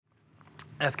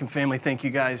Asking family, thank you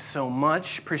guys so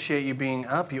much. Appreciate you being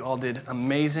up. You all did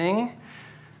amazing.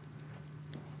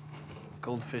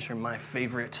 Goldfish are my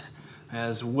favorite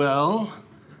as well.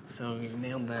 So you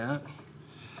nailed that.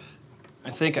 I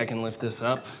think I can lift this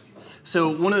up. So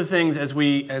one of the things as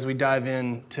we dive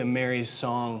into Mary's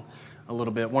song a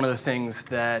little bit, one of the things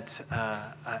that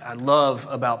I love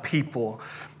about people,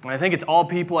 and I think it's all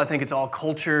people, I think it's all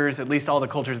cultures, at least all the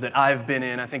cultures that I've been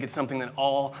in, I think it's something that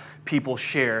all people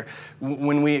share.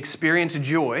 When we experience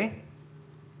joy,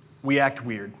 we act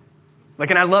weird.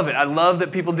 And I love it. I love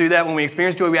that people do that. When we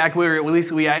experience joy, we act weird. At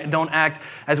least we don't act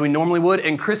as we normally would.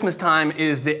 And Christmas time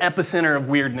is the epicenter of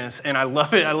weirdness. And I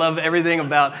love it. I love everything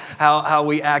about how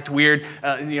we act weird.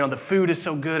 The food is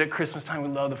so good at Christmas time. We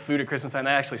love the food at Christmas time.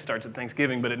 That actually starts at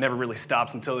Thanksgiving, but it never really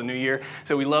stops until the new year.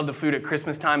 So we love the food at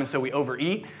Christmas time, and so we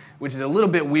overeat, which is a little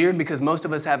bit weird because most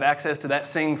of us have access to that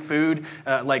same food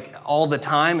all the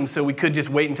time. And so we could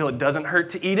just wait until it doesn't hurt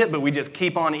to eat it, but we just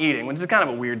keep on eating, which is kind of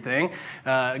a weird thing.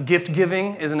 Gift giving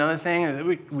is another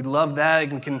thing. We love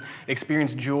that. We can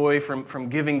experience joy from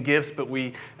giving gifts, but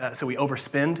so we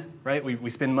overspend, right? We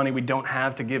spend money we don't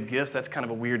have to give gifts. That's kind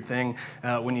of a weird thing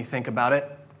when you think about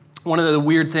it. One of the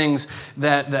weird things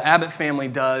that the Abbott family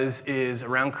does is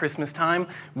around Christmas time,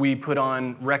 we put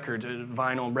on records,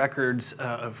 vinyl records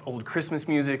of old Christmas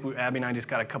music. Abby and I just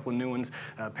got a couple of new ones,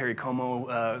 Perry Como,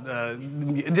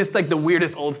 just like the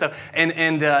weirdest old stuff.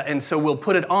 And so we'll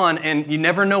put it on, and you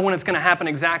never know when it's going to happen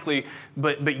exactly,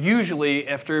 but usually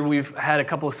after we've had a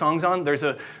couple of songs on,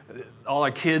 all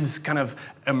our kids kind of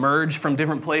emerge from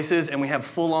different places, and we have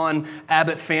full-on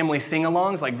Abbott family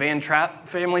sing-alongs, like Van Trapp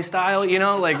family style,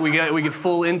 we get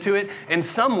full into it. And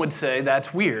some would say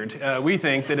that's weird. We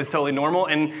think that it's totally normal,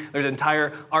 and there's an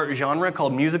entire art genre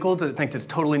called musical that thinks it's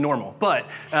totally normal. But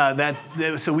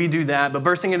so we do that. But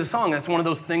bursting into song, that's one of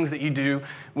those things that you do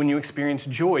when you experience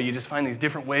joy. You just find these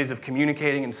different ways of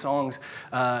communicating, and songs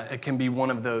it can be one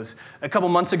of those. A couple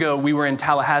months ago, we were in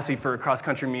Tallahassee for a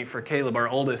cross-country meet for Caleb, our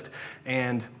oldest,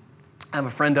 and I have a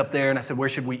friend up there, and I said, where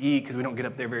should we eat? Because we don't get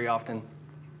up there very often.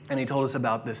 And he told us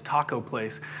about this taco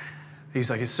place. He's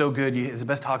like, it's so good. It's the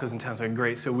best tacos in town. So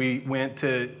great. So we went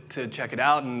to check it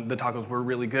out, and the tacos were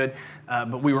really good.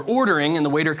 But we were ordering, and the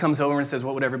waiter comes over and says,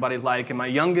 what would everybody like? And my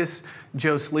youngest,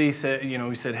 Joe Slee, said,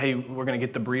 we said, hey, we're going to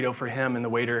get the burrito for him. And the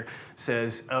waiter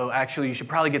says, oh, actually, you should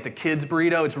probably get the kids'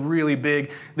 burrito. It's really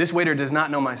big. This waiter does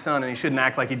not know my son, and he shouldn't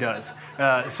act like he does.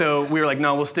 So we were like,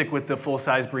 no, we'll stick with the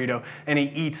full-size burrito. And he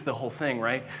eats the whole thing,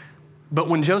 right? But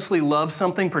when Josley loves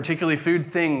something, particularly food,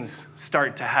 things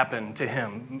start to happen to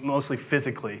him, mostly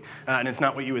physically, and it's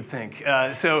not what you would think.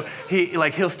 So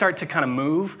he'll start to kind of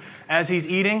move as he's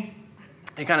eating.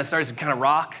 He kind of starts to kind of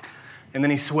rock, and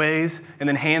then he sways, and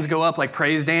then hands go up like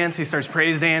praise dance. He starts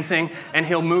praise dancing, and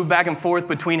he'll move back and forth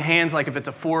between hands, like if it's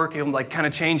a fork, he'll kind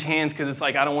of change hands because it's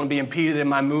like, I don't want to be impeded in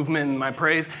my movement and my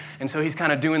praise. And so he's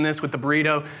kind of doing this with the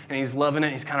burrito, and he's loving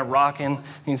it. He's kind of rocking.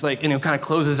 He's like, and he'll kind of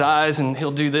close his eyes, and he'll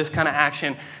do this kind of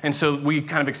action. And so we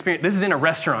kind of experience, this is in a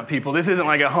restaurant, people. This isn't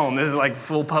like at home. This is like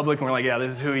full public, and we're like, yeah,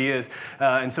 this is who he is.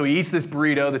 And so he eats this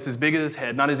burrito that's as big as his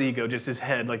head, not his ego, just his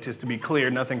head, just to be clear,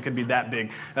 nothing could be that big.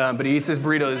 But he eats this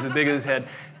burrito that's as big as his head,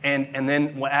 and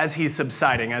then as he's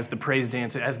subsiding, as the praise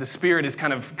dance, as the spirit is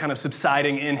kind of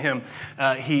subsiding in him,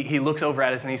 he looks over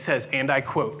at us and he says, and I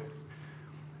quote,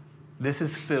 "This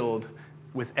is filled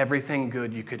with everything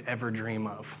good you could ever dream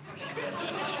of."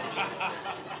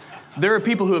 There are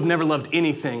people who have never loved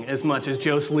anything as much as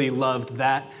Joe Slee loved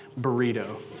that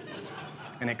burrito,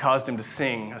 and it caused him to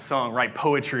sing a song, write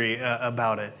poetry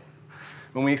about it.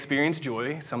 When we experience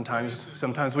joy, sometimes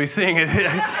we sing it.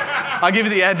 I'll give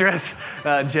you the address,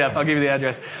 Jeff. I'll give you the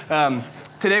address.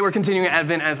 Today we're continuing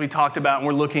Advent as we talked about, and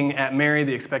we're looking at Mary,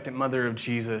 the expectant mother of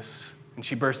Jesus, and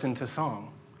she burst into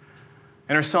song.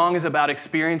 And her song is about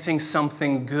experiencing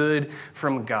something good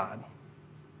from God,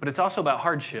 but it's also about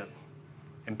hardship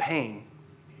and pain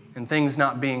and things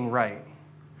not being right.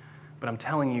 But I'm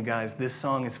telling you guys, this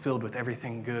song is filled with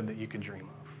everything good that you could dream of.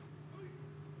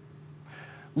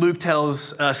 Luke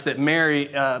tells us that Mary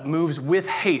moves with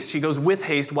haste. She goes with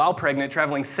haste while pregnant,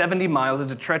 traveling 70 miles.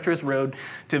 It's a treacherous road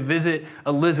to visit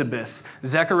Elizabeth,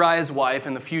 Zechariah's wife,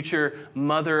 and the future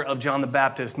mother of John the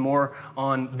Baptist. More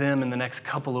on them in the next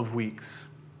couple of weeks.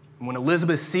 And when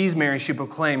Elizabeth sees Mary, she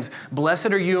proclaims,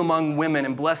 "Blessed are you among women,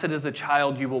 and blessed is the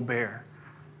child you will bear."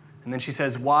 And then she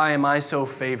says, "Why am I so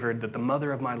favored that the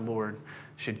mother of my Lord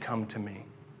should come to me?"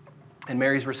 And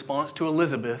Mary's response to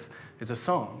Elizabeth is a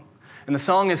song. And the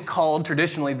song is called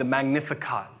traditionally the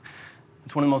Magnificat.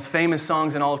 It's one of the most famous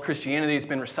songs in all of Christianity. It's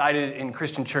been recited in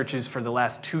Christian churches for the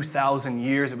last 2,000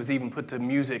 years. It was even put to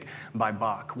music by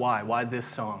Bach. Why? Why this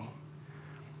song?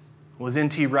 Well, as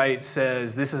N.T. Wright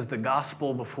says, this is the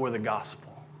gospel before the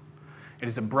gospel. It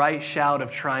is a bright shout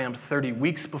of triumph 30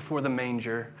 weeks before the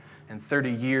manger and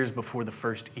 30 years before the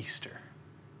first Easter.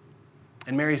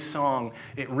 And Mary's song,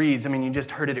 it reads, you just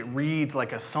heard it reads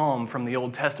like a psalm from the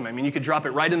Old Testament. you could drop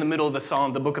it right in the middle of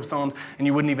the book of Psalms, and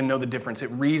you wouldn't even know the difference. It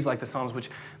reads like the Psalms,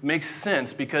 which makes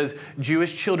sense because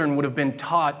Jewish children would have been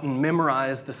taught and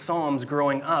memorized the Psalms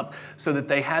growing up so that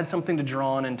they had something to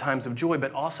draw on in times of joy,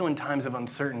 but also in times of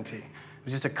uncertainty. It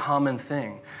was just a common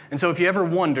thing. And so if you ever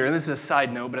wonder, and this is a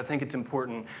side note, but I think it's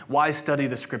important, why study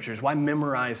the scriptures? Why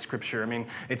memorize scripture?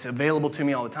 It's available to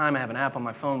me all the time. I have an app on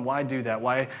my phone. Why do that?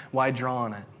 Why draw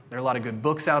on it? There are a lot of good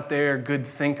books out there, good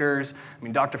thinkers.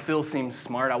 Dr. Phil seems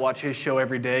smart. I watch his show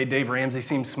every day. Dave Ramsey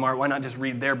seems smart. Why not just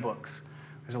read their books?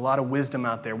 There's a lot of wisdom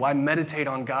out there. Why meditate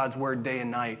on God's word day and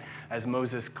night, as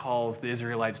Moses calls the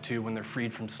Israelites to when they're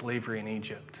freed from slavery in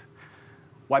Egypt?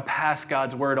 Why pass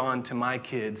God's word on to my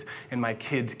kids and my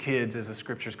kids' kids, as the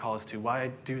scriptures call us to?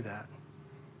 Why do that?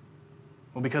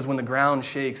 Well, because when the ground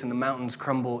shakes and the mountains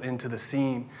crumble into the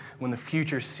sea, when the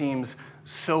future seems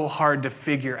so hard to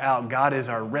figure out, God is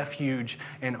our refuge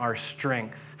and our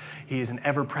strength. He is an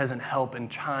ever-present help in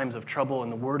times of trouble,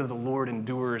 and the word of the Lord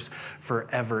endures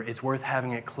forever. It's worth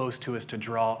having it close to us to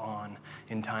draw on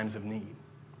in times of need.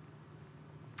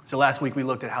 So last week we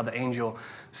looked at how the angel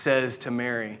says to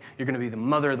Mary, you're going to be the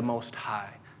mother of the Most High.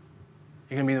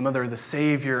 You're going to be the mother of the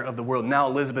Savior of the world. Now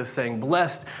Elizabeth's saying,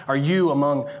 blessed are you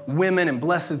among women, and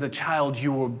blessed is the child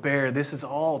you will bear. This is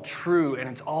all true, and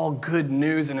it's all good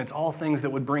news, and it's all things that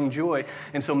would bring joy.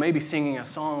 And so maybe singing a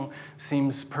song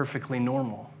seems perfectly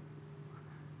normal.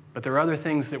 But there are other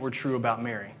things that were true about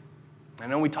Mary. I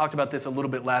know we talked about this a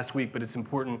little bit last week, but it's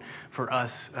important for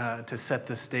us to set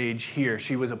the stage here.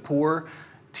 She was a poor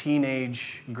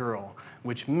teenage girl,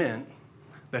 which meant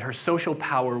that her social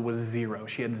power was zero.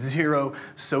 She had zero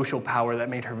social power. That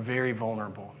made her very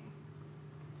vulnerable.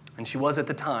 And she was, at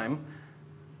the time,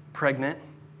 pregnant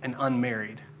and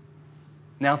unmarried.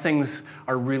 Now things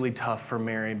are really tough for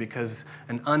Mary because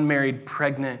an unmarried,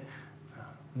 pregnant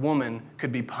woman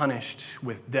could be punished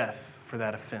with death for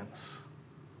that offense.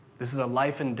 This is a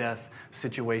life and death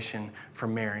situation for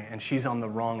Mary, and she's on the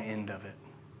wrong end of it.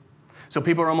 So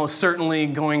people are almost certainly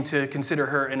going to consider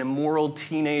her an immoral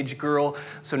teenage girl.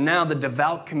 So now the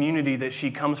devout community that she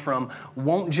comes from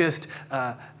won't just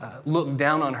look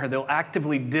down on her. They'll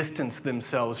actively distance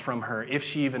themselves from her if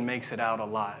she even makes it out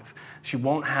alive. She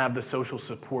won't have the social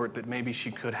support that maybe she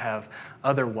could have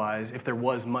otherwise if there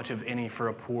was much of any for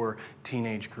a poor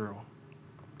teenage girl.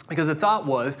 Because the thought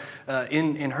was,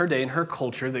 in her day, in her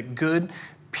culture, that good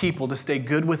people, to stay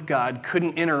good with God,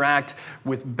 couldn't interact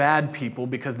with bad people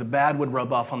because the bad would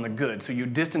rub off on the good. So you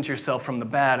distance yourself from the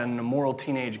bad, and an immoral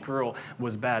teenage girl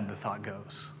was bad, the thought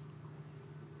goes.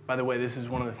 By the way, this is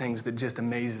one of the things that just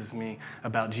amazes me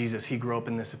about Jesus. He grew up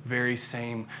in this very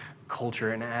same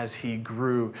culture, and as he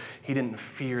grew, he didn't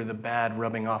fear the bad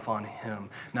rubbing off on him,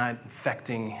 not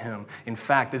infecting him. In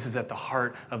fact, this is at the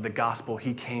heart of the gospel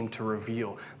he came to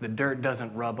reveal. The dirt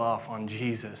doesn't rub off on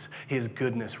Jesus. His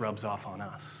goodness rubs off on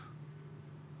us.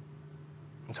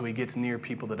 And so he gets near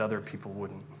people that other people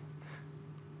wouldn't.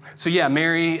 So yeah,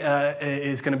 Mary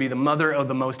is going to be the mother of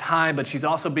the Most High, but she's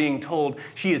also being told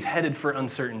she is headed for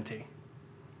uncertainty.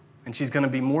 And she's going to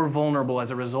be more vulnerable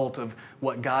as a result of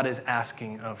what God is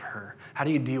asking of her. How do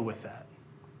you deal with that?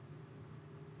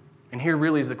 And here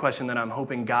really is the question that I'm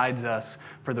hoping guides us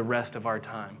for the rest of our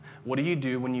time. What do you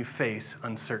do when you face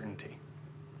uncertainty?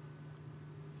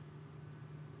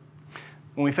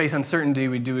 When we face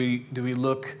uncertainty, do we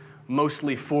look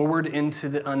mostly forward into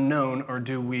the unknown, or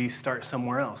do we start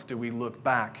somewhere else? Do we look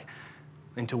back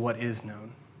into what is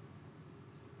known?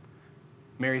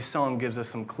 Mary's song gives us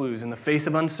some clues. In the face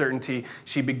of uncertainty,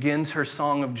 she begins her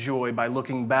song of joy by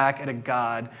looking back at a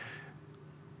God,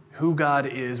 who God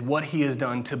is, what he has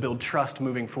done to build trust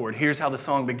moving forward. Here's how the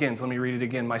song begins. Let me read it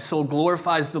again. My soul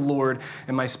glorifies the Lord,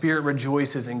 and my spirit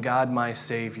rejoices in God my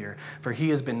Savior, for he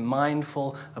has been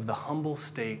mindful of the humble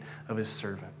state of his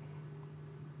servant.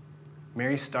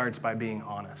 Mary starts by being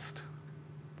honest,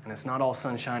 and it's not all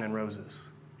sunshine and roses.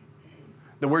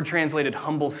 The word translated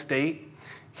humble state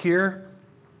here,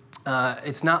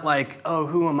 it's not like, oh,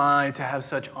 who am I to have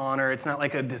such honor? It's not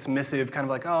like a dismissive kind of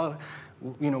like, oh,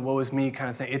 woe is me kind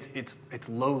of thing. It's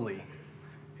lowly.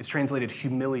 It's translated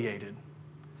humiliated.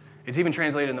 It's even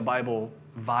translated in the Bible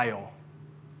vile.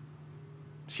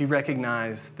 She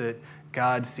recognized that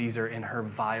God sees her in her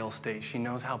vile state. She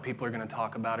knows how people are going to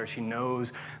talk about her. She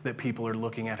knows that people are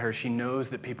looking at her. She knows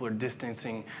that people are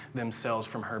distancing themselves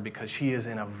from her because she is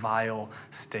in a vile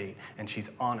state, and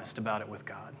she's honest about it with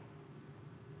God.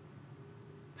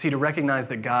 See, to recognize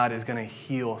that God is going to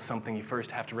heal something, you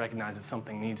first have to recognize that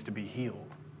something needs to be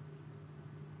healed.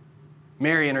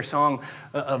 Mary, in her song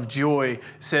of joy,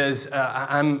 says,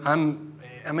 I'm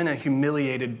in a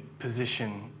humiliated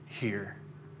position here.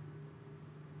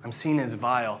 I'm seen as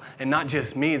vile. And not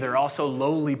just me, there are also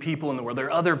lowly people in the world. There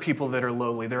are other people that are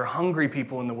lowly. There are hungry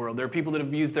people in the world. There are people that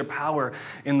have used their power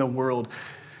in the world.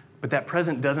 But that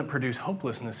present doesn't produce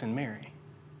hopelessness in Mary.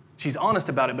 She's honest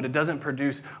about it, but it doesn't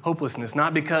produce hopelessness.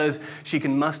 Not because she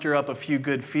can muster up a few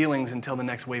good feelings until the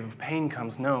next wave of pain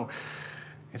comes. No,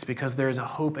 it's because there is a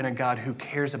hope in a God who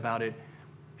cares about it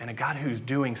and a God who's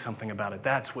doing something about it.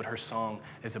 That's what her song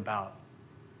is about.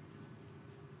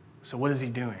 So what is he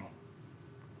doing?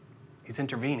 He's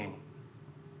intervening.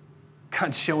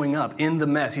 God's showing up in the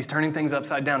mess. He's turning things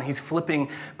upside down. He's flipping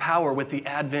power with the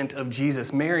advent of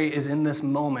Jesus. Mary is in this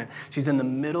moment. She's in the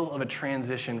middle of a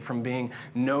transition from being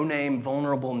no-name,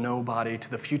 vulnerable nobody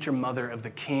to the future mother of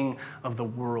the King of the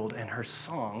world. And her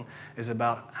song is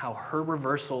about how her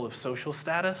reversal of social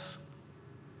status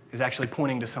is actually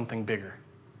pointing to something bigger,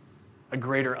 a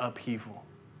greater upheaval.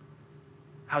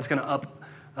 How it's going to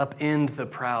upend the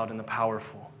proud and the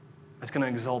powerful. It's going to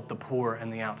exalt the poor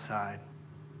and the outside.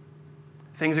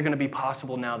 Things are going to be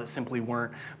possible now that simply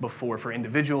weren't before for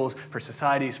individuals, for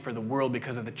societies, for the world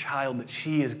because of the child that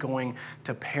she is going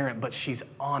to parent. But she's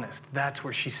honest. That's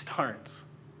where she starts.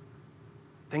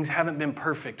 Things haven't been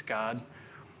perfect, God,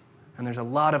 and there's a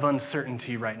lot of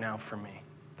uncertainty right now for me.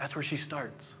 That's where she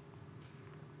starts.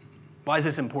 Why is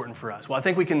this important for us? Well, I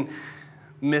think we can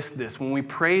miss this. When we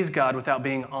praise God without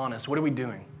being honest, what are we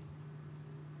doing?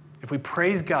 If we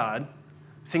praise God,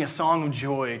 sing a song of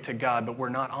joy to God, but we're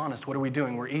not honest, what are we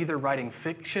doing? We're either writing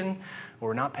fiction or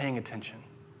we're not paying attention.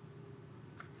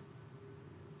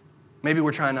 Maybe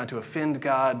we're trying not to offend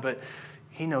God, but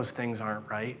he knows things aren't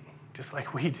right, just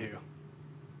like we do.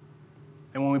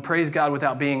 And when we praise God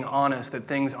without being honest that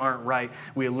things aren't right,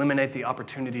 we eliminate the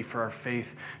opportunity for our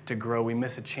faith to grow. We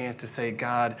miss a chance to say,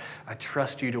 God, I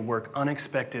trust you to work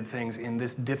unexpected things in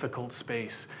this difficult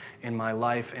space in my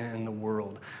life and in the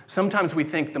world. Sometimes we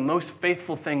think the most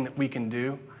faithful thing that we can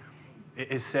do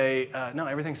is say, no,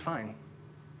 everything's fine.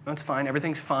 That's fine.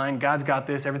 Everything's fine. God's got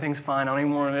this. Everything's fine. I don't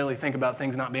even want to really think about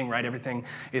things not being right. Everything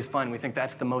is fine. We think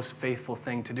that's the most faithful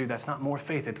thing to do. That's not more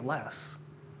faith. It's less.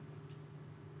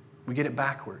 We get it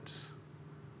backwards.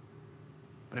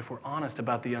 But if we're honest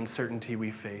about the uncertainty we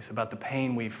face, about the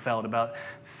pain we've felt, about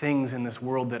things in this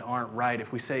world that aren't right,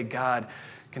 if we say God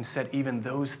can set even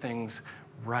those things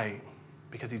right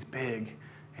because he's big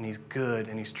and he's good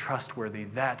and he's trustworthy,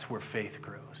 that's where faith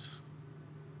grows.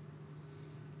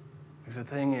 Because the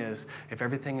thing is, if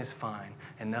everything is fine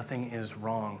and nothing is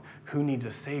wrong, who needs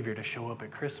a Savior to show up at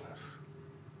Christmas?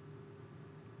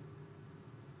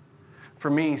 For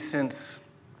me, since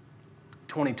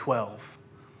 2012,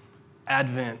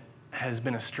 Advent has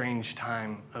been a strange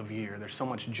time of year. There's so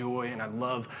much joy, and I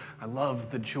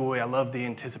love the joy. I love the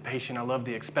anticipation. I love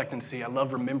the expectancy. I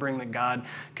love remembering that God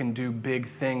can do big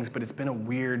things, but it's been a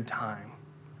weird time.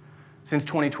 Since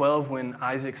 2012, when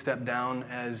Isaac stepped down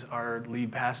as our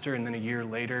lead pastor, and then a year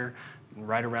later,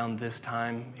 right around this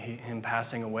time, him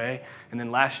passing away, and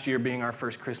then last year being our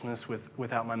first Christmas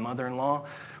without my mother-in-law,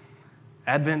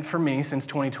 Advent for me since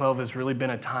 2012 has really been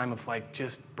a time of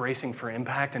just bracing for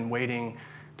impact and waiting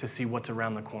to see what's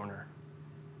around the corner.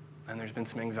 And there's been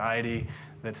some anxiety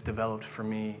that's developed for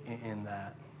me in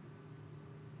that.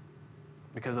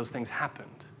 Because those things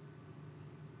happened.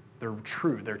 They're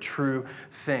true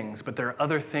things, but there are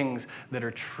other things that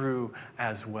are true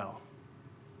as well.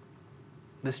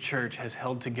 This church has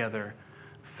held together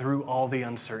through all the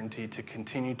uncertainty to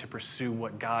continue to pursue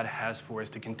what God has for us,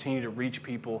 to continue to reach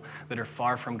people that are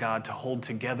far from God, to hold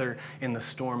together in the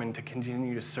storm, and to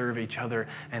continue to serve each other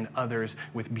and others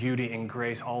with beauty and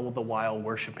grace, all the while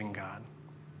worshiping God.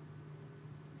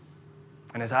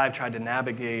 And as I've tried to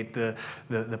navigate the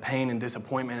pain and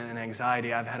disappointment and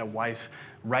anxiety, I've had a wife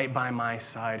right by my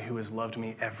side who has loved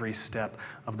me every step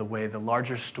of the way. The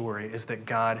larger story is that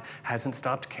God hasn't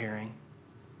stopped caring,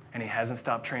 and he hasn't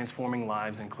stopped transforming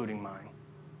lives, including mine.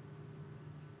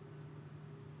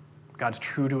 God's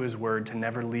true to his word to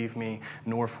never leave me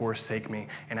nor forsake me,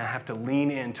 and I have to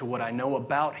lean into what I know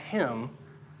about him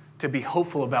to be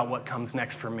hopeful about what comes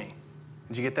next for me.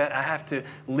 Did you get that? I have to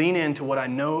lean into what I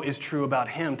know is true about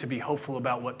him to be hopeful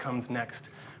about what comes next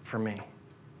for me.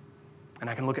 And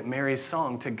I can look at Mary's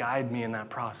song to guide me in that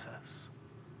process.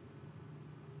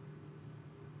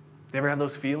 Do you ever have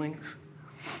those feelings?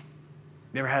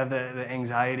 You ever have the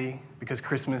anxiety because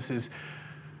Christmas is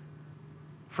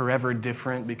forever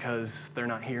different because they're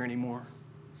not here anymore?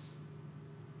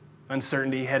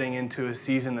 Uncertainty heading into a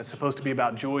season that's supposed to be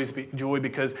about joy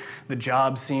because the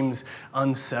job seems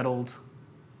unsettled,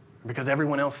 because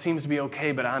everyone else seems to be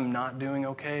okay, but I'm not doing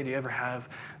okay. Do you ever have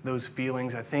those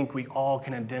feelings? I think we all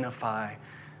can identify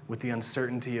with the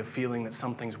uncertainty of feeling that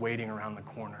something's waiting around the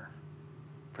corner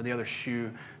for the other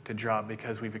shoe to drop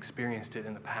because we've experienced it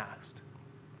in the past.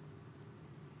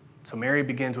 So Mary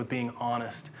begins with being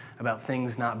honest about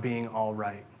things not being all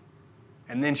right.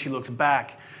 And then she looks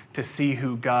back to see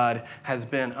who God has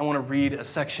been. I want to read a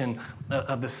section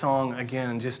of the song again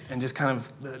and just kind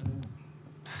of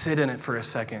sit in it for a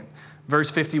second. Verse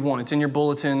 51, it's in your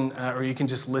bulletin, or you can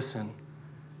just listen.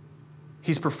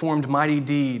 He's performed mighty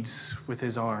deeds with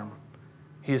his arm.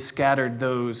 He has scattered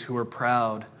those who are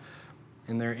proud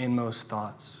in their inmost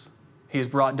thoughts. He has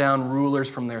brought down rulers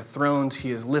from their thrones. He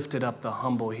has lifted up the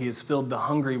humble. He has filled the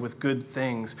hungry with good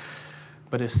things,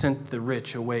 but has sent the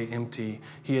rich away empty.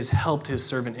 He has helped his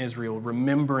servant Israel,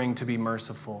 remembering to be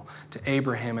merciful to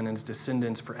Abraham and his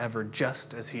descendants forever,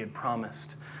 just as he had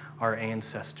promised our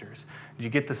ancestors. Did you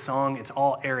get the song? It's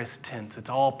all aorist tense. It's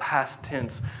all past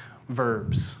tense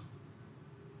verbs.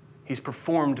 He's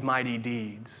performed mighty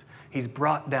deeds. He's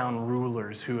brought down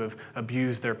rulers who have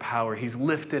abused their power. He's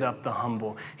lifted up the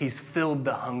humble. He's filled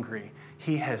the hungry.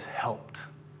 He has helped.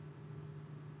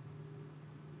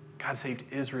 God saved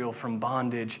Israel from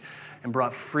bondage and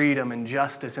brought freedom and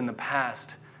justice in the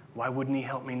past. Why wouldn't he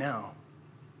help me now?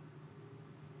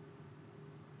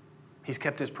 He's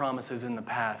kept his promises in the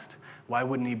past. Why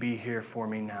wouldn't he be here for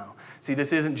me now? See,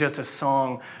 this isn't just a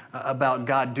song about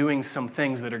God doing some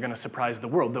things that are going to surprise the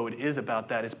world, though it is about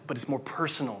that, but it's more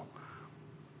personal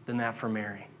than that for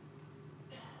Mary.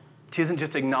 She isn't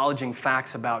just acknowledging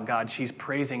facts about God. She's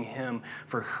praising him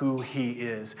for who he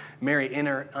is. Mary, in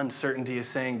her uncertainty, is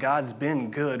saying, God's been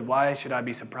good. Why should I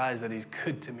be surprised that he's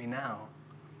good to me now?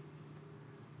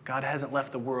 God hasn't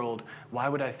left the world. Why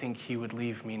would I think he would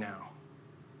leave me now?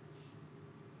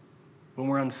 When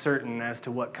we're uncertain as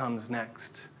to what comes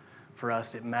next, for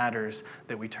us, it matters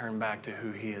that we turn back to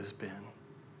who he has been.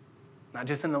 Not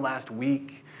just in the last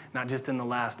week, not just in the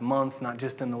last month, not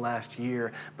just in the last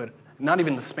year, but not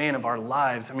even the span of our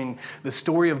lives. I mean, the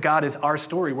story of God is our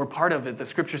story. We're part of it. The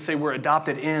scriptures say we're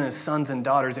adopted in as sons and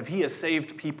daughters. If he has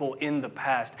saved people in the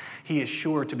past, he is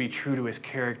sure to be true to his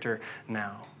character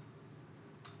now.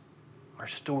 Our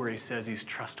story says he's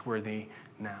trustworthy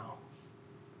now.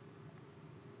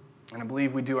 And I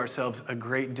believe we do ourselves a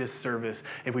great disservice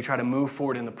if we try to move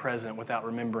forward in the present without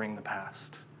remembering the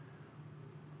past.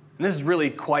 And this is really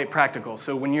quite practical.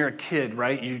 So when you're a kid,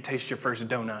 right, you taste your first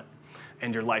donut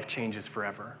and your life changes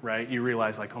forever, right? You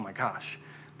realize like, oh my gosh,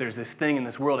 there's this thing in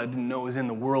this world I didn't know was in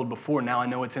the world before. Now I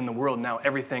know it's in the world. Now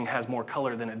everything has more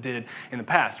color than it did in the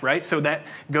past, right? So that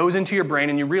goes into your brain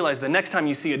and you realize the next time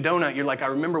you see a donut, you're like, I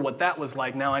remember what that was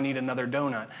like. Now I need another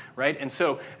donut, right? And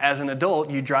so as an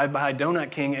adult, you drive by Donut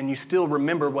King and you still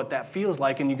remember what that feels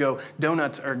like and you go,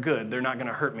 donuts are good. They're not going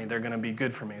to hurt me. They're going to be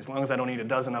good for me. As long as I don't eat a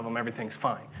dozen of them, everything's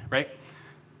fine, right?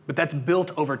 But that's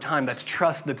built over time. That's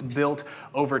trust that's built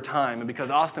over time. And because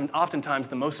oftentimes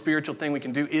the most spiritual thing we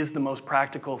can do is the most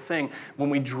practical thing. When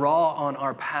we draw on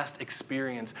our past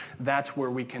experience, that's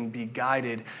where we can be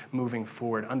guided moving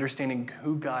forward. Understanding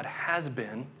who God has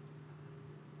been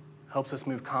helps us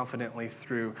move confidently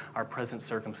through our present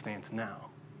circumstance now.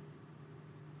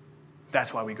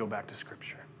 That's why we go back to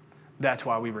Scripture. That's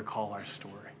why we recall our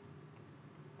story.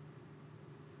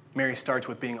 Mary starts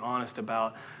with being honest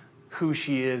about who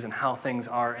she is and how things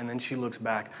are, and then she looks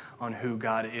back on who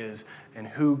God is. And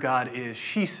who God is,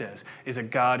 she says, is a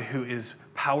God who is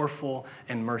powerful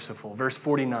and merciful. Verse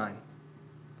 49,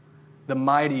 the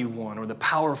mighty one or the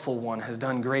powerful one has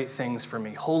done great things for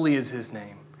me. Holy is his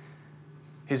name.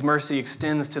 His mercy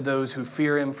extends to those who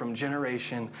fear him from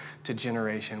generation to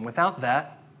generation. Without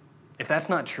that, if that's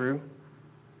not true,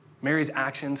 Mary's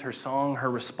actions, her song,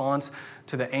 her response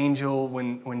to the angel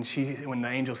when the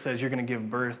angel says, you're going to give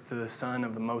birth to the Son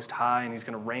of the Most High and he's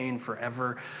going to reign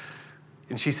forever.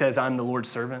 And she says, I'm the Lord's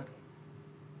servant.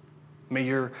 May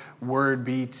your word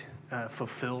be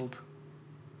fulfilled.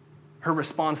 Her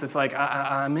response that's like,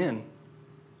 I'm in.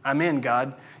 I'm in,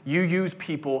 God. You use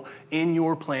people in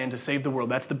your plan to save the world.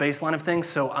 That's the baseline of things,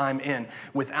 so I'm in.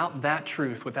 Without that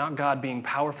truth, without God being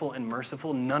powerful and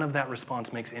merciful, none of that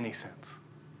response makes any sense.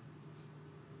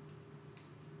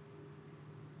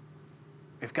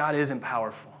 If God isn't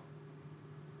powerful,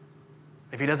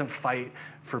 if he doesn't fight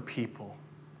for people,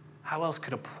 how else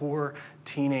could a poor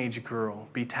teenage girl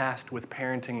be tasked with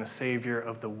parenting the Savior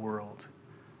of the world?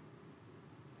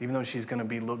 Even though she's going to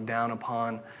be looked down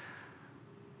upon,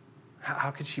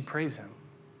 how could she praise him?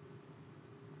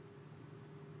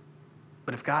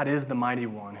 But if God is the mighty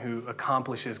one who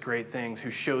accomplishes great things, who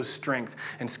shows strength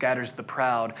and scatters the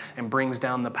proud and brings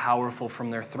down the powerful from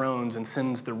their thrones and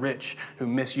sends the rich who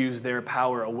misuse their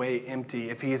power away empty,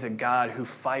 if he is a God who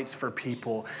fights for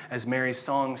people, as Mary's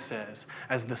song says,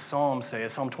 as the Psalms say,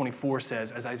 as Psalm 24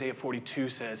 says, as Isaiah 42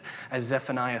 says, as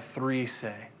Zephaniah 3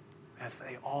 say,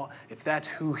 if that's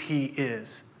who he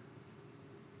is,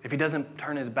 if he doesn't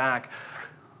turn his back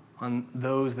on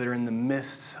those that are in the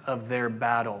midst of their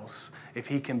battles, if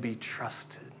he can be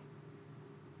trusted,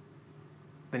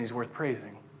 then he's worth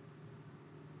praising.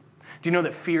 Do you know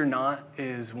that fear not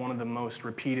is one of the most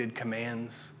repeated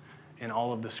commands in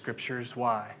all of the scriptures?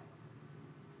 Why?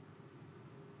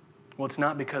 Well, it's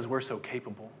not because we're so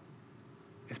capable.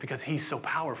 It's because he's so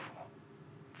powerful.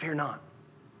 Fear not.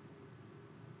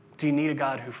 Do you need a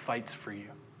God who fights for you?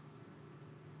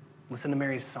 Listen to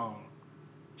Mary's song.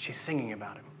 She's singing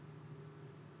about him.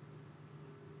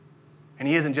 And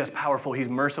he isn't just powerful, he's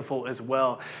merciful as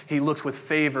well. He looks with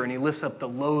favor and he lifts up the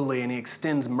lowly and he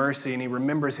extends mercy and he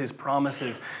remembers his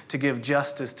promises to give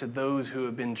justice to those who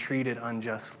have been treated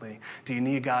unjustly. Do you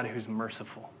need a God who's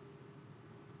merciful?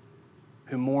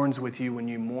 Who mourns with you when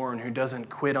you mourn, who doesn't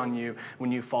quit on you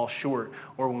when you fall short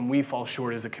or when we fall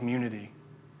short as a community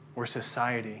or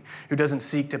society, who doesn't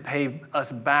seek to pay us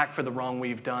back for the wrong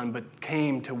we've done, but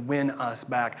came to win us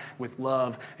back with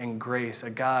love and grace,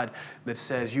 a God that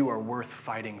says you are worth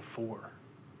fighting for.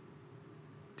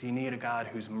 Do you need a God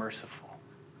who's merciful?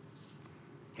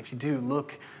 If you do,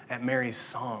 look at Mary's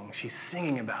song. She's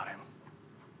singing about him.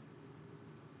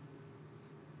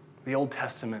 The Old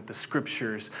Testament, the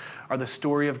scriptures, are the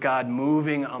story of God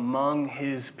moving among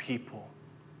his people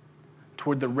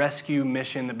toward the rescue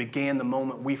mission that began the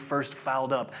moment we first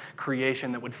fouled up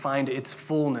creation, that would find its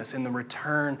fullness in the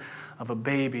return of a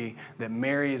baby that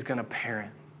Mary is going to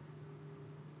parent,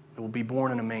 that will be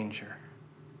born in a manger.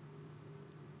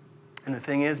 And the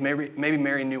thing is, maybe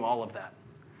Mary knew all of that.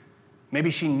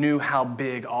 Maybe she knew how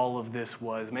big all of this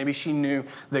was. Maybe she knew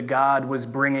that God was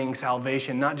bringing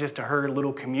salvation, not just to her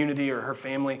little community or her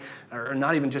family, or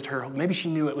not even just her. Maybe she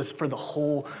knew it was for the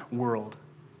whole world.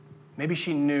 Maybe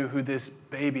she knew who this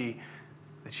baby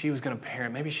that she was going to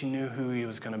parent, maybe she knew who he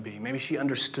was going to be. Maybe she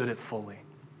understood it fully.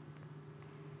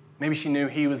 Maybe she knew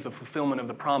he was the fulfillment of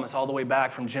the promise all the way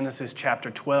back from Genesis chapter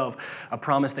 12, a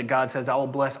promise that God says, I will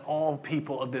bless all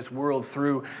people of this world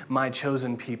through my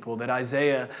chosen people, that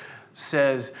Isaiah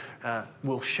says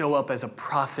will show up as a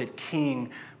prophet, king,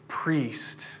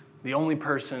 priest, the only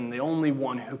person, the only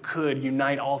one who could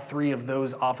unite all three of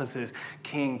those offices,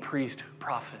 king, priest,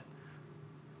 prophet.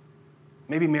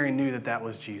 Maybe Mary knew that that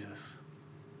was Jesus.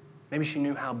 Maybe she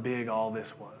knew how big all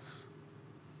this was.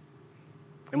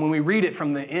 And when we read it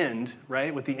from the end,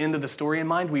 right, with the end of the story in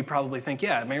mind, we probably think,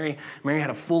 yeah, Mary had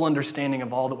a full understanding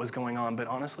of all that was going on, but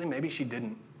honestly, maybe she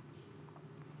didn't.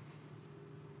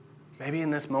 Maybe in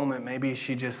this moment, maybe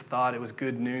she just thought it was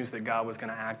good news that God was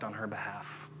going to act on her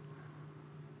behalf.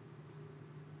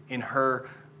 In her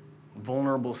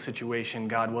vulnerable situation,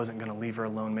 God wasn't going to leave her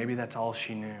alone. Maybe that's all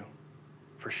she knew,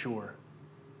 for sure.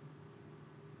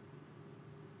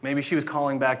 Maybe she was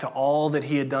calling back to all that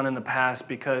he had done in the past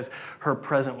because her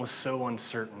present was so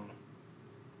uncertain.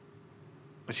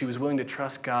 But she was willing to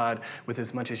trust God with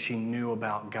as much as she knew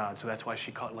about God. So that's why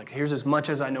she called, like, here's as much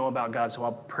as I know about God, so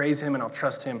I'll praise him and I'll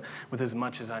trust him with as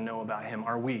much as I know about him.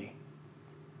 Are we?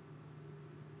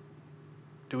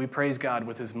 Do we praise God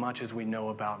with as much as we know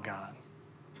about God?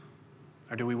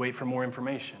 Or do we wait for more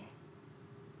information?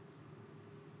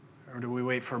 Or do we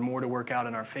wait for more to work out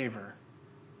in our favor?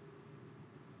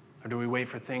 Or do we wait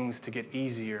for things to get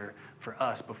easier for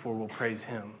us before we'll praise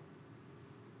him?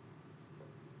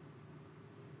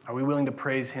 Are we willing to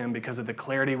praise him because of the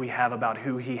clarity we have about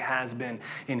who he has been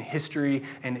in history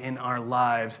and in our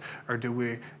lives? Or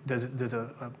does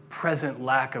a present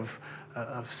lack of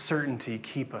certainty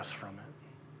keep us from it?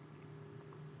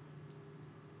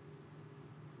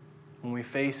 When we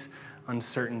face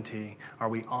uncertainty, are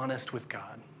we honest with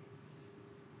God?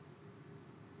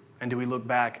 And do we look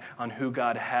back on who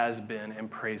God has been and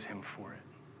praise him for it?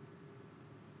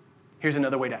 Here's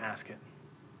another way to ask it.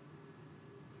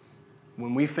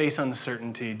 When we face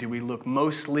uncertainty, do we look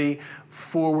mostly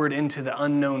forward into the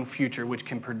unknown future, which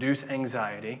can produce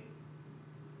anxiety?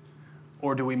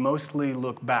 Or do we mostly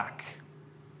look back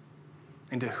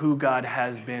into who God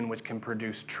has been, which can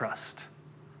produce trust?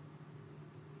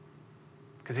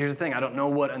 Because here's the thing, I don't know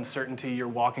what uncertainty you're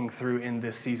walking through in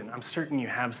this season. I'm certain you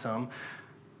have some.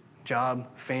 Job,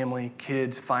 family,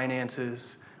 kids,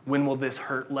 finances. When will this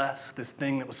hurt less? This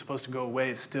thing that was supposed to go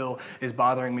away, it still is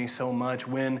bothering me so much.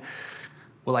 When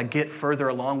will I get further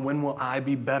along? When will I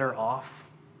be better off?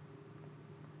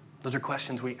 Those are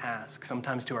questions we ask,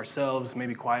 sometimes to ourselves,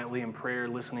 maybe quietly in prayer,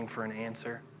 listening for an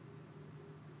answer.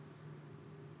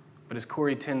 But as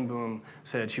Corrie ten Boom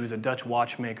said, she was a Dutch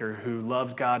watchmaker who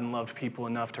loved God and loved people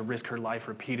enough to risk her life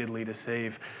repeatedly to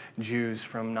save Jews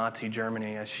from Nazi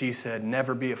Germany. As she said,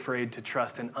 never be afraid to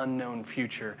trust an unknown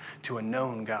future to a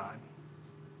known God.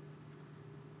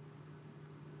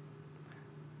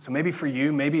 So maybe for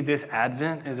you, maybe this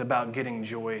Advent is about getting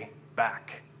joy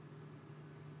back.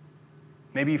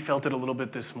 Maybe you felt it a little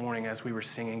bit this morning as we were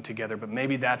singing together, but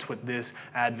maybe that's what this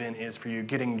Advent is for you,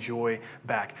 getting joy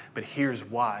back. But here's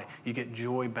why. You get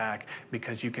joy back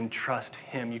because you can trust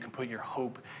Him. You can put your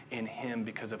hope in Him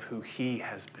because of who He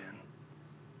has been.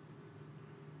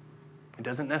 It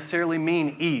doesn't necessarily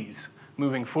mean ease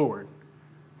moving forward.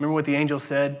 Remember what the angel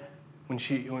said when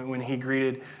he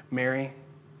greeted Mary?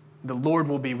 The Lord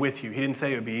will be with you. He didn't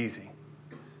say it would be easy.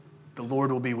 The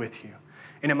Lord will be with you.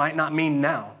 And it might not mean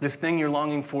now. This thing you're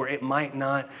longing for, it might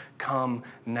not come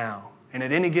now. And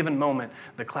at any given moment,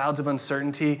 the clouds of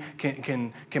uncertainty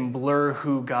can blur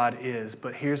who God is.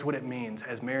 But here's what it means.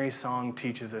 As Mary's song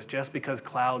teaches us, just because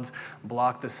clouds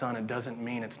block the sun, it doesn't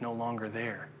mean it's no longer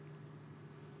there.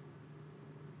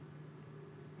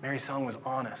 Mary's song was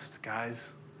honest,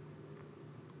 guys.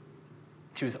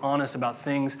 She was honest about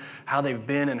things, how they've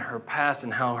been in her past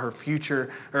and how her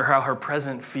future, or how her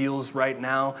present feels right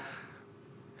now.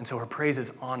 And so her praise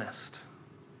is honest.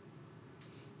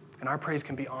 And our praise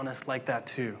can be honest like that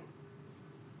too.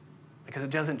 Because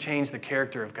it doesn't change the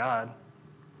character of God.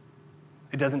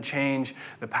 It doesn't change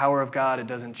the power of God. It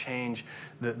doesn't change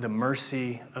the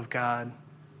mercy of God.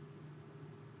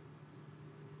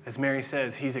 As Mary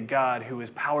says, He's a God who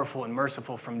is powerful and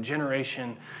merciful from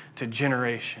generation to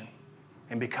generation.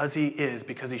 And because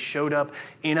He showed up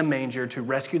in a manger to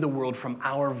rescue the world from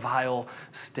our vile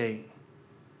state,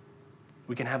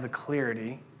 we can have the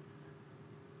clarity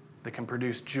that can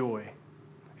produce joy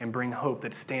and bring hope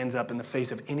that stands up in the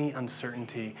face of any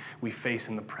uncertainty we face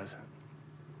in the present.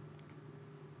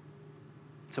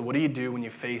 So what do you do when you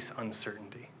face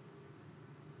uncertainty?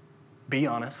 Be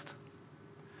honest.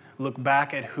 Look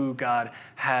back at who God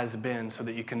has been so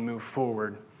that you can move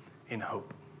forward in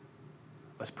hope.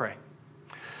 Let's pray.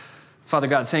 Father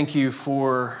God, thank you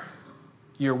for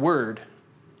your word.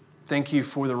 Thank you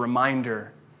for the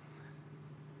reminder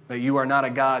that you are not a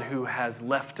God who has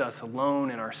left us alone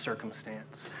in our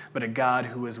circumstance, but a God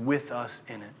who is with us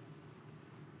in it.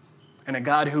 And a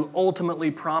God who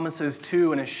ultimately promises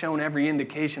to and has shown every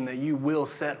indication that you will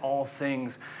set all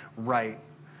things right.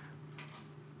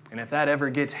 And if that ever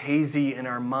gets hazy in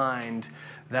our mind,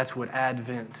 that's what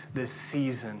Advent, this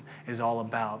season, is all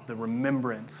about. The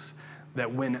remembrance that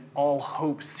when all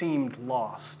hope seemed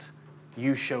lost,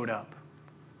 you showed up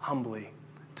humbly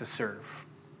to serve.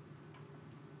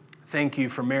 Thank you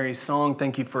for Mary's song.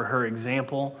 Thank you for her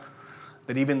example,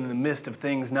 that even in the midst of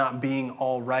things not being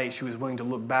all right, she was willing to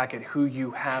look back at who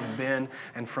you have been,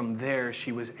 and from there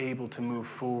she was able to move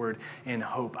forward in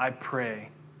hope. I pray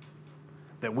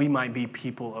that we might be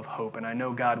people of hope. And I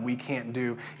know, God, we can't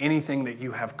do anything that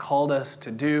you have called us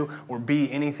to do or be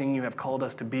anything you have called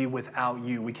us to be without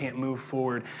you. We can't move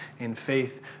forward in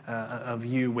faith of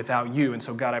you without you. And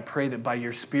so, God, I pray that by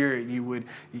your Spirit you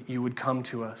would come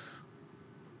to us,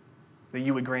 that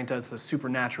you would grant us the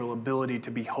supernatural ability to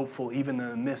be hopeful even in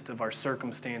the midst of our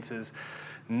circumstances,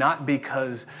 not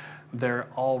because they're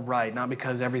all right, not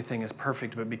because everything is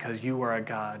perfect, but because you are a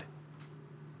God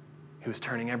who is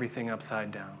turning everything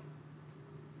upside down.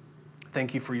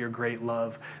 Thank you for your great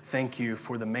love. Thank you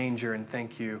for the manger, and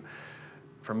thank you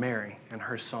for Mary and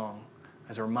her song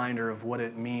as a reminder of what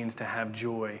it means to have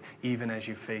joy even as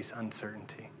you face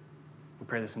uncertainty. We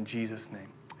pray this in Jesus' name.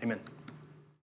 Amen.